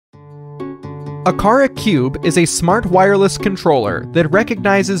Aqara Cube is a smart wireless controller that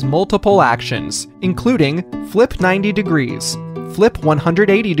recognizes multiple actions, including flip 90 degrees, flip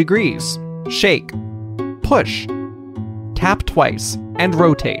 180 degrees, shake, push, tap twice, and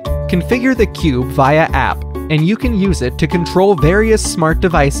rotate. Configure the cube via app, and you can use it to control various smart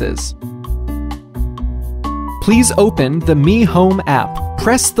devices. Please open the Mi Home app.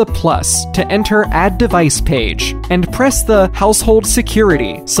 Press the plus to enter Add Device page, and press the Household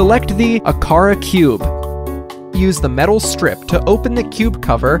Security. Select the Aqara Cube. Use the metal strip to open the cube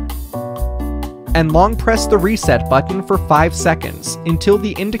cover, and long press the reset button for 5 seconds until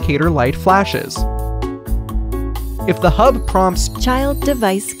the indicator light flashes. If the hub prompts Child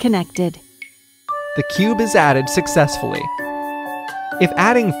device connected, the cube is added successfully. If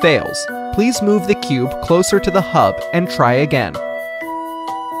adding fails, please move the cube closer to the hub and try again.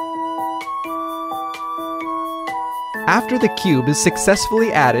 After the cube is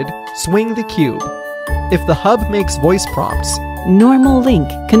successfully added, swing the cube. If the hub makes voice prompts, normal link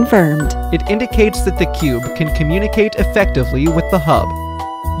confirmed. it indicates that the cube can communicate effectively with the hub.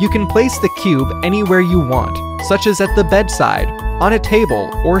 You can place the cube anywhere you want, such as at the bedside, on a table,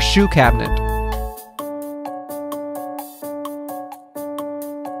 or shoe cabinet.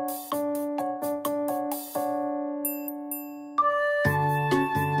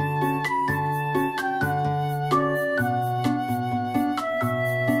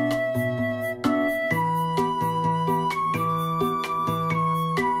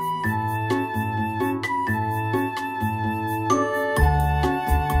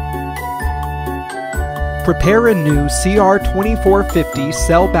 Prepare a new CR2450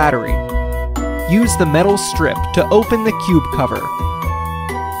 cell battery. Use the metal strip to open the cube cover.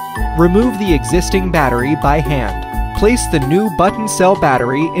 Remove the existing battery by hand. Place the new button cell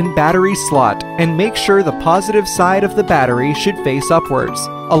battery in battery slot and make sure the positive side of the battery should face upwards.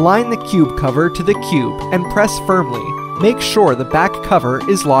 Align the cube cover to the cube and press firmly. Make sure the back cover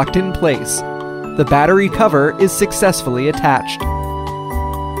is locked in place. The battery cover is successfully attached.